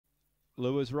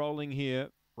Lewis rolling here.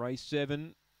 Race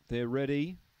 7. They're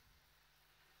ready.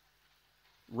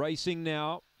 Racing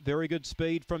now. Very good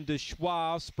speed from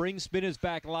Deschwar. Spring Spinner's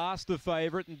back last, the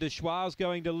favourite, and Deschwar's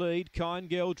going to lead. Kind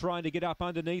Girl trying to get up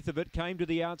underneath of it. Came to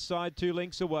the outside 2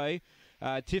 lengths away.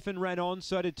 Tiffin ran on,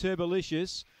 so did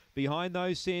Turbolicious. Behind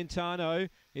those, Santano.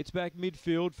 It's back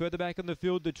midfield. Further back in the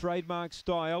field, the Trademark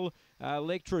Style.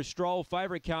 Electra Stroll,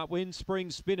 favourite, can't win. Spring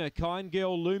Spinner. Kind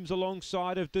Girl looms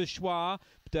alongside of Deschwar.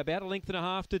 About a length and a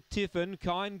half to Tiffin.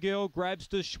 Kind Girl grabs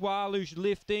Deschwar, who's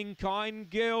lifting. Kind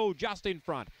Girl just in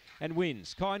front and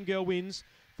wins. Kind Girl wins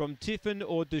from Tiffin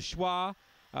or Deschwar.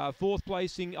 Fourth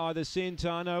placing either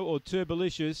Santano or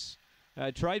Turbolicious.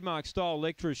 Trademark Style,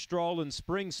 Electra Stroll and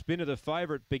Spring Spinner, the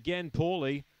favourite, began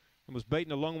poorly and was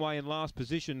beaten a long way in last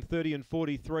position, 30 and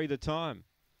 43 the time.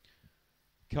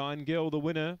 Kind Girl the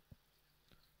winner.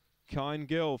 Kind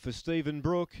Girl for Stephen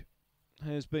Brook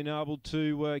has been able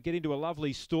to get into a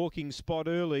lovely stalking spot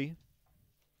early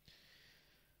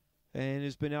and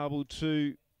has been able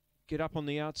to get up on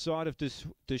the outside of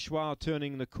Deschwar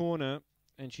turning the corner,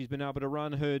 and she's been able to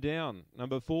run her down.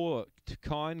 Number 4,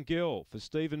 Kind Girl for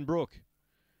Stephen Brook.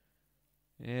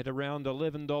 At around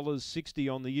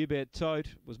 $11.60 on the UBET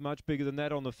tote. Was much bigger than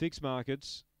that on the fixed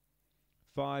markets.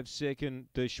 5 second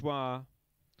Deschwar.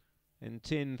 And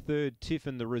 10 third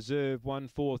Tiffin the reserve. 1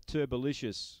 4th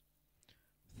Turbolicious.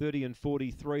 30 and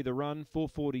 43 the run.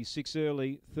 4:46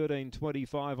 early.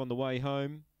 13:25 on the way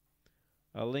home.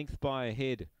 A length by a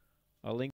head. A length